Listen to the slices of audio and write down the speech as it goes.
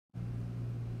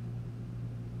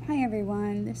Hi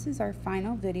everyone, this is our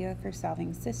final video for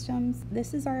solving systems.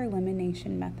 This is our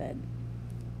elimination method.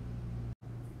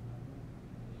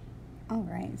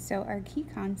 Alright, so our key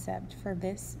concept for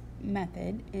this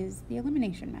method is the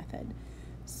elimination method.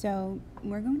 So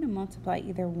we're going to multiply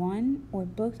either one or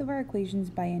both of our equations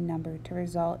by a number to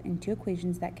result in two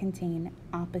equations that contain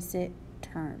opposite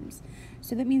terms.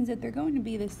 So that means that they're going to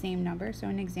be the same number. So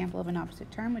an example of an opposite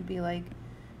term would be like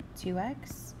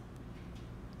 2x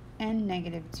and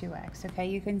negative 2x, okay?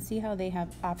 You can see how they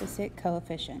have opposite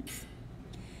coefficients.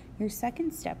 Your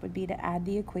second step would be to add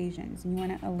the equations, and you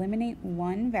want to eliminate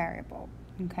one variable,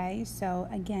 okay? So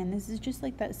again, this is just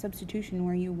like that substitution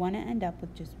where you want to end up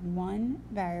with just one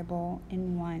variable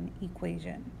in one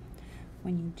equation.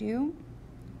 When you do,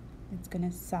 it's going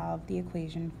to solve the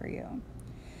equation for you.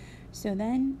 So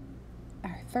then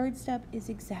our third step is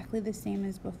exactly the same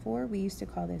as before. We used to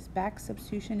call this back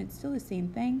substitution. It's still the same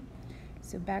thing.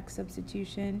 So back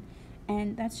substitution,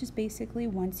 and that's just basically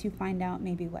once you find out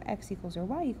maybe what x equals or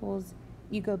y equals,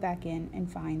 you go back in and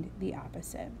find the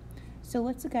opposite. So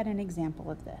let's look at an example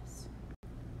of this.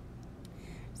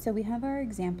 So we have our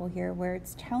example here where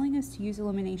it's telling us to use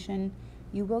elimination.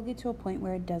 You will get to a point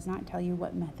where it does not tell you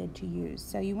what method to use.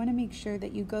 So you want to make sure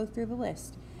that you go through the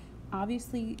list.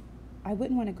 Obviously, I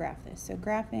wouldn't want to graph this. So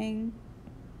graphing,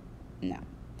 no.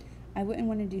 I wouldn't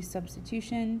want to do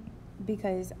substitution,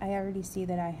 because I already see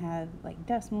that I have like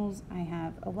decimals, I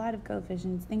have a lot of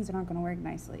coefficients, things that aren't going to work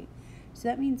nicely. So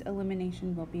that means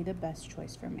elimination will be the best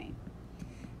choice for me.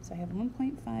 So I have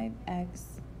 1.5x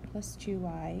plus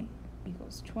 2y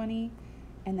equals 20,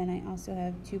 and then I also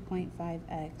have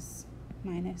 2.5x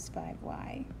minus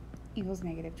 5y equals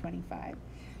negative 25.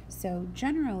 So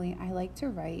generally I like to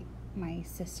write my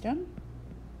system,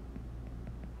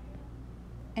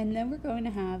 and then we're going to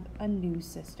have a new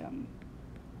system.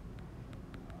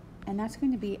 And that's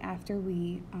going to be after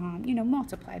we,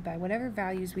 multiply by whatever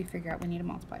values we figure out we need to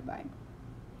multiply by.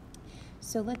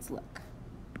 So let's look.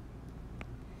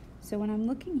 So when I'm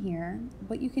looking here,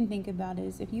 what you can think about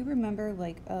is if you remember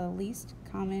like a least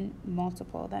common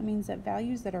multiple, that means that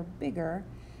values that are bigger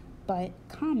but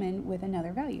common with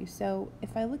another value. So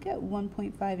if I look at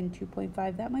 1.5 and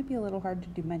 2.5, that might be a little hard to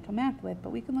do mental math with,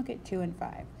 but we can look at 2 and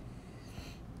 5.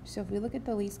 So if we look at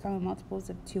the least common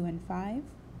multiples of 2 and 5,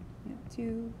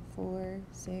 2, 4,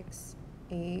 6,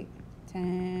 8,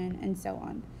 10, and so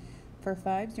on. For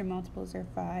 5s, your multiples are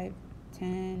 5,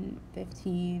 10,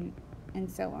 15, and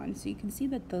so on. So you can see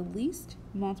that the least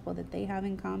multiple that they have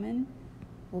in common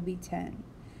will be 10.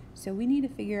 So we need to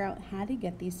figure out how to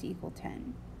get these to equal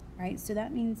 10, right? So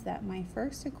that means that my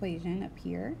first equation up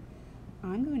here,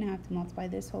 I'm going to have to multiply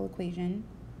this whole equation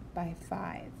by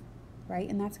 5, right?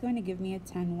 And that's going to give me a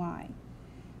 10y.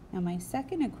 Now my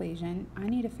second equation, I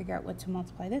need to figure out what to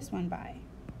multiply this one by,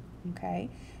 okay?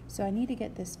 So I need to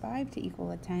get this 5 to equal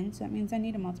a 10, so that means I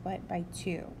need to multiply it by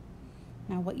 2.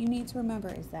 Now what you need to remember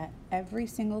is that every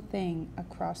single thing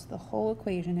across the whole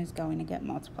equation is going to get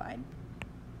multiplied.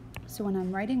 So when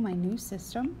I'm writing my new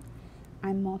system,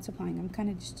 I'm multiplying, I'm kind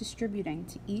of just distributing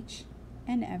to each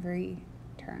and every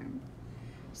term.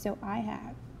 So I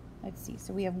have, let's see,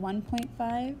 so we have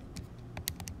 1.5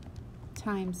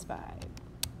 times 5.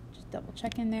 Double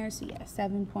check in there, so yeah,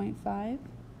 7.5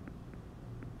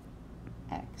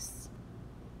 x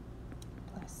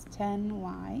plus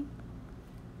 10y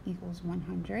equals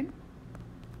 100.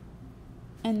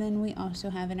 And then we also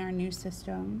have in our new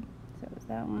system, so it was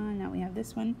that one, now we have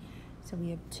this one, so we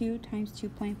have 2 times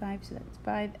 2.5, so that's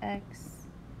 5x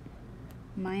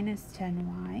minus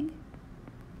 10y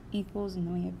equals, and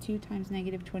then we have 2 times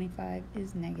negative 25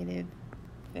 is negative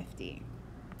 50,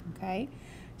 okay?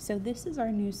 So this is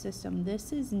our new system.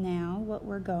 This is now what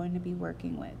we're going to be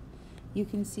working with. You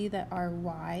can see that our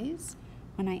y's,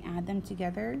 when I add them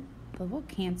together, they will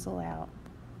cancel out.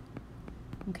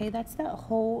 Okay, that's that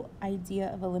whole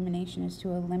idea of elimination, is to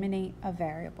eliminate a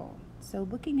variable. So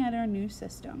looking at our new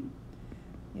system,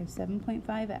 we have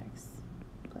 7.5x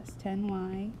plus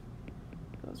 10y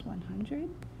equals 100,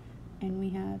 and we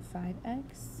have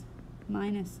 5x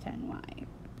minus 10y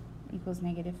equals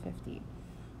negative 50.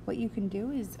 What you can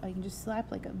do is you can just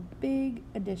slap like a big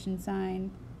addition sign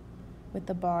with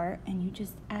the bar, and you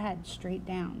just add straight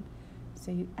down. So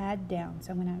you add down.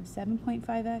 So I'm going to have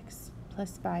 7.5x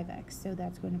plus 5x. So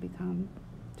that's going to become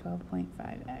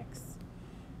 12.5x.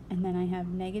 And then I have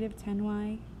negative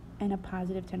 10y and a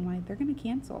positive 10y. They're going to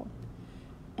cancel.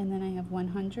 And then I have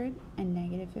 100 and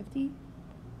negative 50.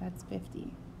 That's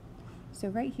 50. So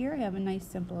right here I have a nice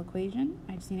simple equation.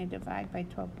 I just need to divide by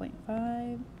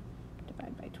 12.5.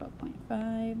 Divide by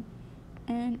 12.5,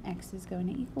 and x is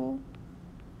going to equal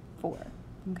 4.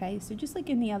 Okay, so just like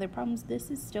in the other problems,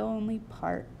 this is still only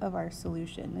part of our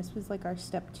solution. This was like our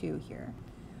step 2 here.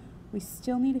 We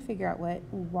still need to figure out what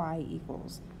y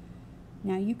equals.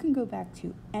 Now you can go back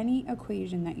to any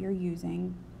equation that you're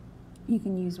using. You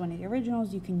can use one of the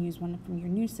originals, you can use one from your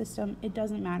new system. It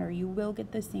doesn't matter. You will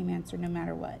get the same answer no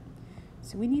matter what.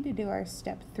 So we need to do our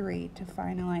step 3 to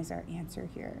finalize our answer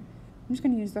here. I'm just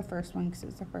going to use the first one because it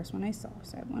was the first one I saw.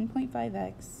 So I have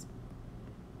 1.5x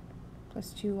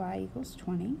plus 2y equals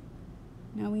 20.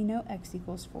 Now we know x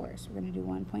equals 4, so we're going to do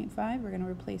 1.5. We're going to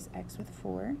replace x with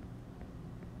 4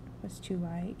 plus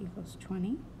 2y equals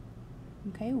 20.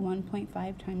 Okay,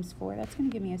 1.5 times 4, that's going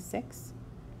to give me a 6.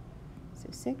 So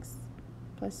 6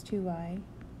 plus 2y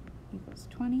equals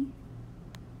 20.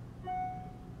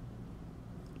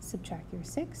 Subtract your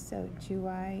 6, so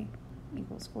 2y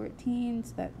equals 14,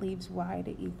 so that leaves y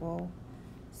to equal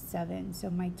 7. So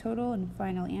my total and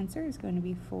final answer is going to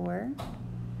be 4,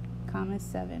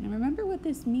 7. And remember what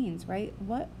this means, right?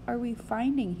 What are we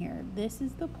finding here? This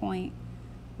is the point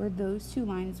where those two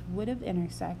lines would have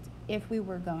intersected if we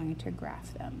were going to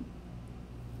graph them.